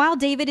 And while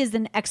David is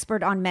an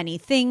expert on many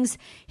things,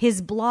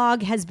 his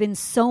blog has been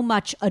so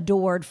much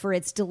adored for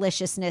its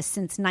deliciousness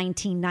since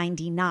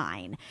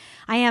 1999.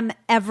 I am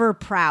ever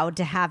proud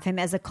to have him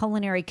as a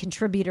culinary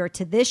contributor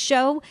to this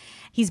show.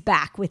 He's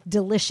back with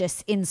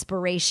delicious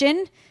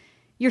inspiration.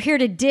 You're here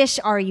to dish,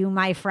 are you,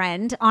 my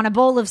friend, on a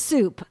bowl of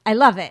soup? I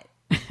love it.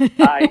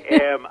 I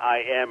am,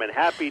 and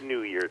Happy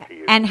New Year to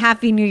you. And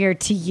Happy New Year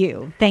to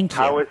you. Thank you.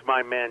 How is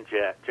my man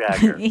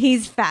Jagger?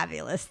 He's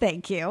fabulous.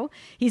 Thank you.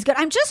 He's good.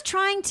 I'm just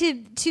trying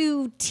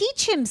to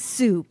teach him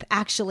soup,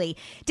 actually.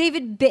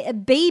 David,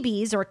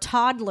 babies or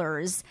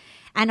toddlers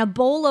and a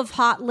bowl of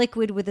hot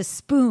liquid with a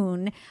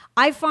spoon,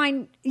 I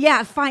find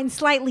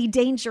slightly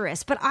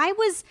dangerous. But I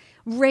was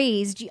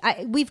raised,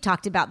 we've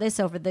talked about this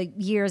over the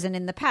years and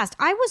in the past,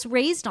 I was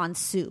raised on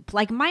soup.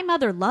 Like, my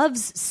mother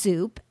loves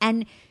soup,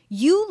 and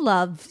you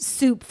love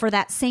soup for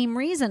that same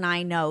reason,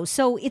 I know.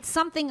 So it's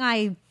something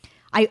I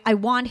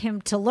want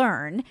him to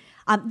learn.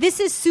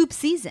 This is soup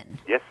season.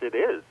 Yes, it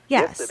is.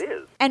 Yes, it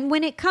is. And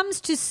when it comes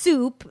to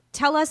soup,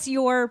 tell us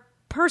your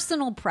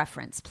personal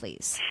preference,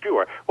 please.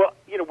 Sure. Well,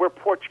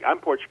 I'm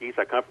Portuguese.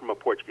 I come from a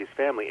Portuguese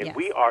family, and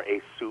we are a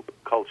soup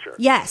culture.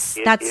 Yes,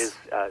 that's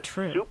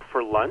true. Soup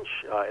for lunch.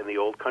 In the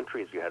old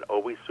countries, you had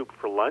always soup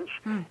for lunch,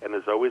 and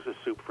there's always a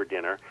soup for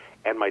dinner.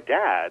 And my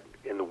dad,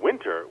 in the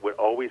winter, would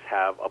always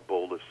have a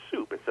bowl of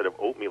soup instead of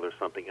oatmeal or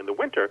something in the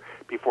winter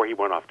before he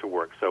went off to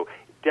work. So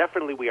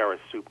definitely we are a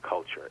soup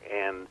culture.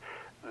 And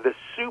the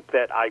soup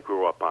that I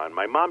grew up on,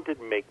 my mom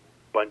didn't make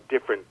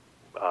different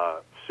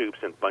soups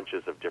and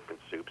bunches of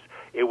different soups.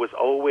 It was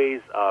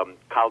always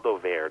caldo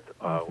verde,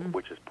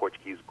 which is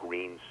Portuguese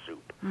green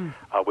soup,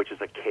 which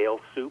is a kale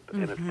soup,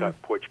 and it's got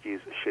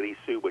Portuguese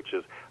chorizo, which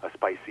is a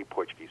spicy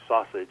Portuguese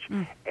sausage,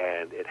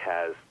 and it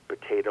has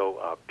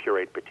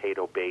pureed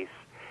potato base,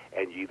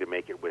 and you either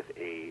make it with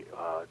a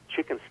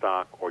chicken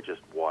stock or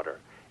just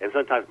water. And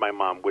sometimes my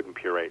mom wouldn't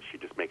puree it.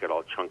 She'd just make it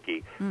all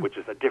chunky, which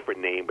is a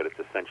different name, but it's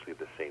essentially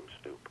the same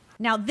soup.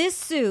 Now, this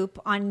soup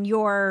on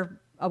your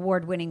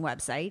award-winning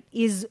website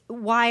is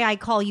why I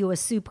call you a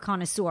soup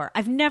connoisseur.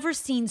 I've never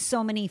seen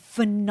so many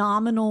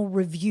phenomenal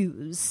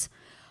reviews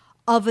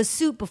of a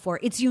soup before.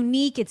 It's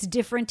unique, it's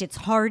different, it's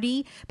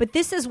hearty, but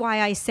this is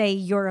why I say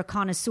you're a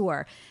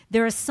connoisseur.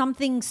 There is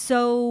something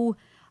so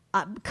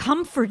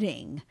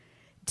comforting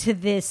to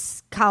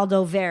this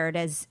caldo verde,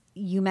 as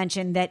you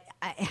mentioned, that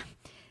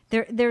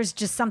there's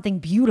just something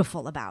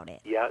beautiful about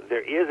it. Yeah,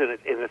 there is, and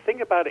the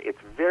thing about it, it's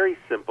very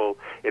simple.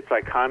 It's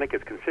iconic.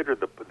 It's considered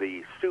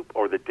the soup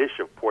or the dish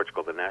of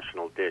Portugal, the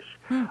national dish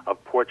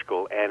of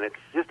Portugal, and it's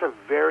just a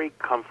very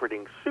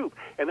comforting soup.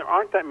 And there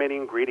aren't that many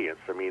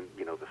ingredients. I mean,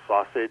 the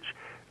sausage,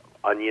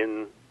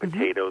 onion,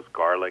 potatoes,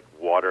 garlic,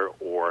 water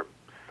or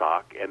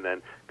stock, and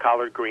then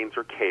collard greens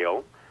or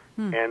kale,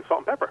 and salt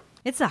and pepper.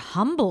 It's a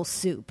humble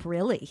soup,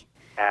 really.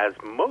 As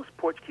most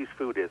Portuguese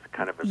food is,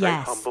 kind of a very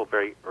humble,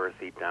 very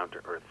earthy,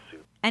 down-to-earth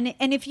soup. And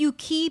if you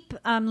keep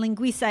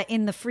linguiça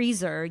in the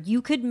freezer,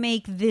 you could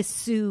make this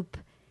soup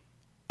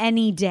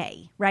any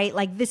day, right?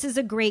 Like this is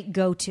a great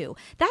go-to.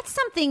 That's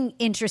something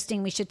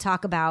interesting we should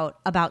talk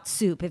about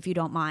soup, if you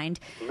don't mind.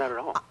 Not at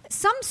all.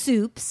 Some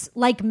soups,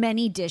 like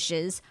many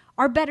dishes,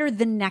 are better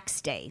the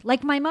next day.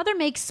 Like my mother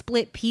makes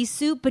split pea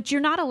soup, but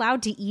you're not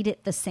allowed to eat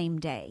it the same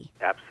day.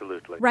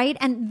 Absolutely. Right?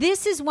 And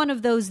this is one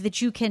of those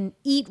that you can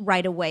eat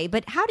right away.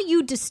 But how do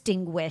you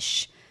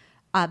distinguish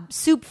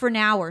soup for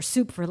now or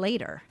soup for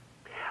later?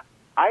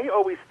 I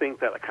always think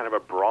that kind of a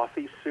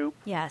brothy soup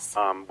Yes.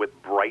 with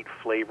bright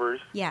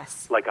flavors,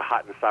 Yes. like a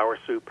hot and sour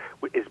soup,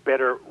 is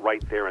better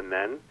right there and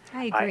then.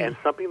 I agree. And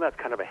something that's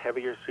kind of a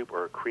heavier soup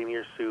or a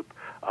creamier soup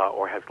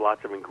or has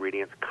lots of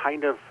ingredients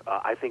kind of,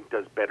 I think,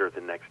 does better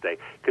the next day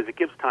because it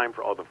gives time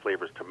for all the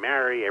flavors to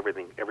marry.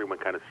 Everyone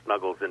kind of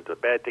snuggles into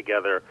bed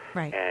together,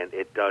 Right. and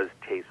it does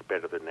taste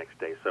better the next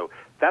day. So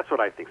that's what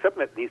I think.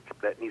 Something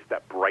that needs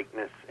that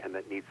brightness and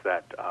that needs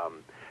that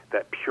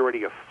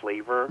purity of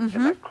flavor and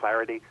that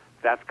clarity.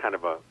 That's kind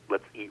of a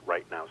let's eat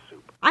right now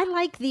soup. I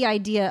like the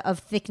idea of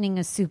thickening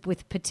a soup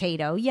with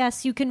potato.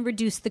 Yes, you can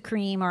reduce the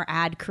cream or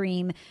add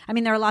cream. I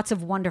mean, there are lots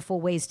of wonderful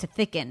ways to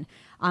thicken,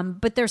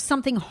 but there's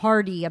something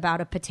hearty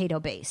about a potato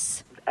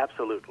base.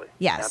 Absolutely.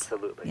 Yes.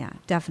 Absolutely. Yeah,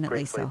 definitely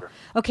Great so. flavor.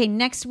 Okay,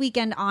 next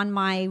weekend on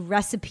my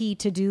recipe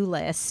to-do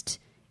list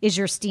is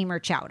your steamer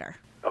chowder.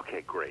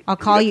 Okay, great. I'll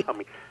call you. Tell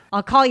me.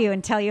 I'll call you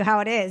and tell you how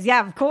it is. Yeah,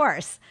 of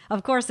course.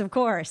 Of course, of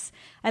course.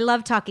 I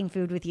love talking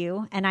food with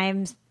you, and I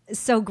am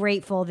so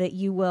grateful that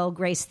you will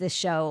grace this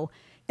show.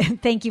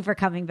 Thank you for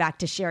coming back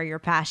to share your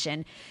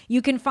passion.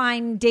 You can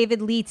find David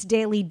Leite's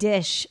Daily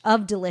Dish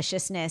of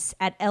Deliciousness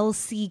at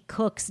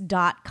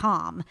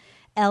lccooks.com.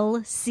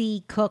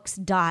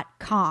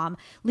 lccooks.com.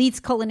 Leite's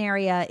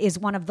Culinaria is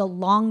one of the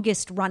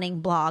longest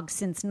running blogs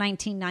since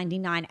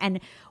 1999 and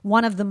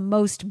one of the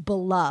most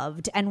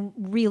beloved and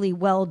really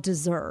well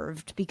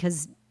deserved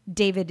because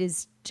David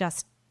is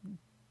just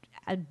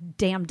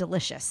damn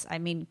delicious. I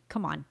mean,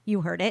 come on,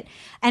 you heard it.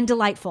 And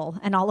delightful,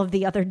 and all of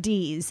the other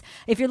D's.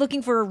 If you're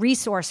looking for a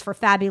resource for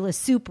fabulous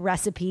soup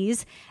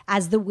recipes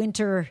as the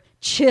winter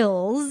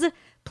chills,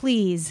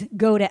 please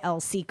go to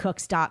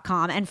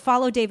lccooks.com and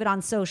follow David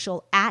on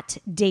social at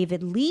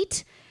David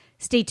Leite.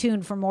 Stay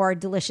tuned for more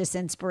delicious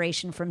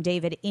inspiration from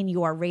David in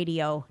your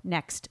radio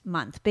next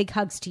month. Big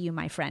hugs to you,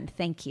 my friend.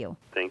 Thank you.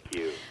 Thank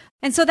you.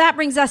 And so that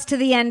brings us to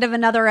the end of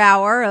another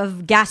hour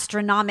of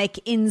gastronomic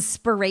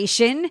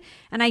inspiration.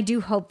 And I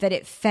do hope that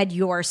it fed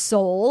your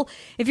soul.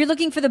 If you're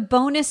looking for the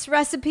bonus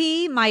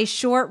recipe, my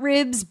short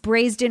ribs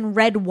braised in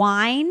red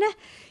wine,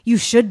 you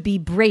should be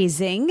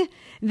braising,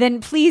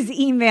 then please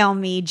email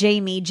me,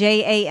 Jamie,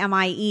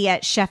 Jamie,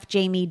 at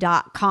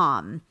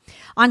chefjamie.com.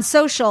 On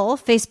social,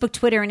 Facebook,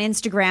 Twitter, and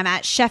Instagram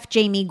at Chef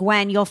Jamie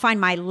Gwen, you'll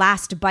find my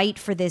last bite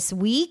for this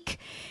week.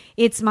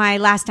 It's my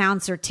last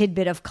ounce or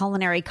tidbit of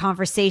culinary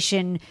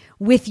conversation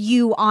with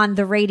you on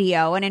the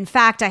radio. And in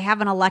fact, I have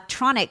an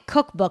electronic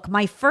cookbook,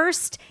 my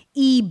first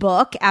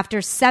ebook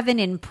after 7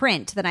 in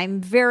print that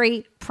I'm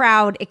very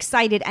proud,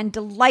 excited, and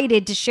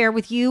delighted to share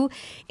with you.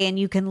 And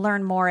you can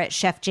learn more at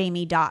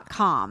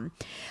chefjamie.com.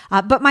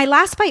 But my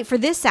last bite for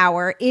this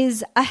hour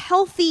is a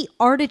healthy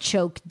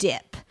artichoke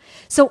dip.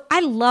 So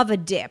I love a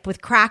dip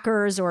with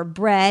crackers or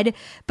bread,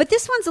 but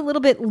this one's a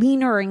little bit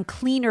leaner and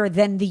cleaner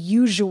than the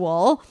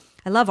usual.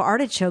 I love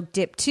artichoke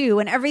dip too,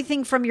 and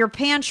everything from your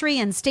pantry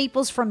and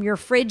staples from your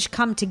fridge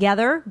come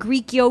together.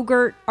 Greek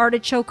yogurt,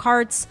 artichoke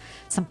hearts,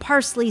 some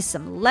parsley,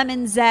 some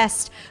lemon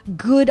zest,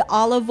 good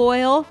olive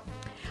oil.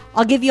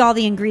 I'll give you all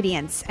the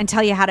ingredients and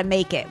tell you how to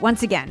make it.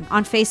 Once again,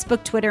 on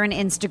Facebook, Twitter, and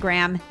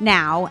Instagram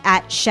now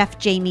at Chef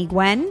Jamie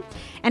Gwen.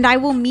 And I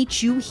will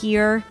meet you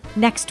here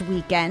next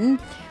weekend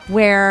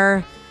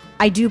where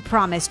I do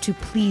promise to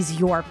please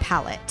your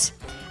palate.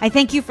 I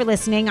thank you for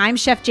listening. I'm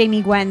Chef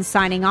Jamie Gwen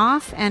signing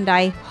off, and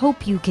I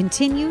hope you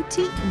continue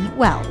to eat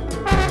well.